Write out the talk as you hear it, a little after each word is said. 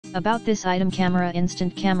About this item: camera,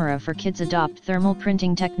 instant camera for kids. Adopt thermal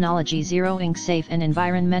printing technology, zero ink, safe and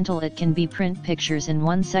environmental. It can be print pictures in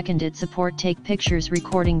 1 second. It support take pictures,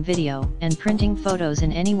 recording video, and printing photos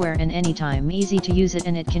in anywhere and anytime. Easy to use it,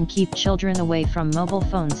 and it can keep children away from mobile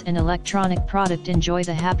phones and electronic product. Enjoy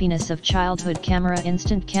the happiness of childhood. Camera,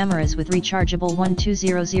 instant cameras with rechargeable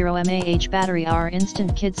 1200 mAh battery. Our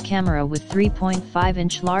instant kids camera with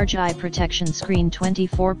 3.5-inch large eye protection screen,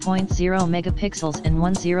 24.0 megapixels and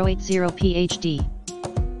 1080p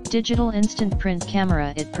HD. Digital instant print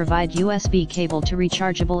camera. It provide USB cable to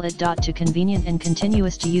rechargeable it. To convenient and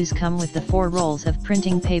continuous to use. Come with the 4 rolls of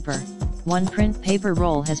printing paper. 1 print paper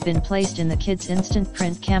roll has been placed in the kids instant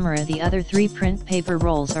print camera. The other 3 print paper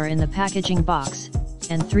rolls are in the packaging box,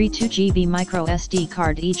 and 3 2GB micro SD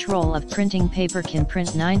card. Each roll of printing paper can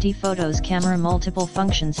print 90 photos. Camera, multiple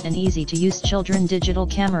functions and easy to use. Children digital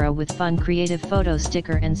camera with fun creative photo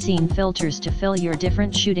sticker and scene filters to fill your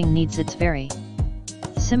different shooting needs. It's very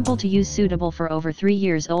simple to use, suitable for over 3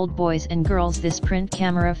 years old boys and girls. This print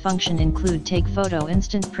camera function include take photo,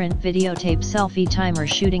 instant print, videotape, selfie, timer,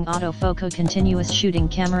 shooting, autofocus, continuous shooting.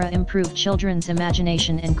 Camera improve children's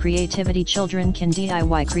imagination and creativity. Children can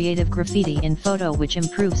DIY creative graffiti in photo, which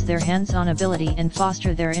improves their hands-on ability and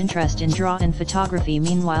foster their interest in draw and photography.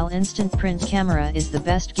 Meanwhile, instant print camera is the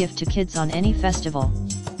best gift to kids on any festival,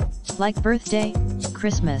 like birthday,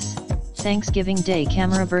 Christmas, Thanksgiving Day.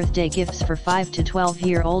 Camera birthday gifts for 5 to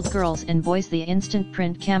 12-year-old girls and boys. The instant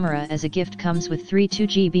print camera as a gift comes with 3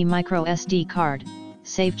 2GB micro SD card.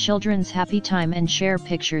 Save children's happy time and share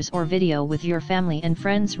pictures or video with your family and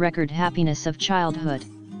friends. Record happiness of childhood.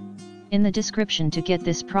 In the description to get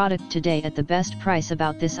this product today at the best price.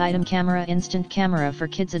 About this item: camera, instant camera for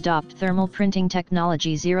kids. Adopt thermal printing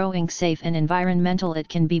technology, zero ink, safe and environmental. It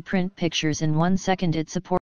can be print pictures in 1 second. It supports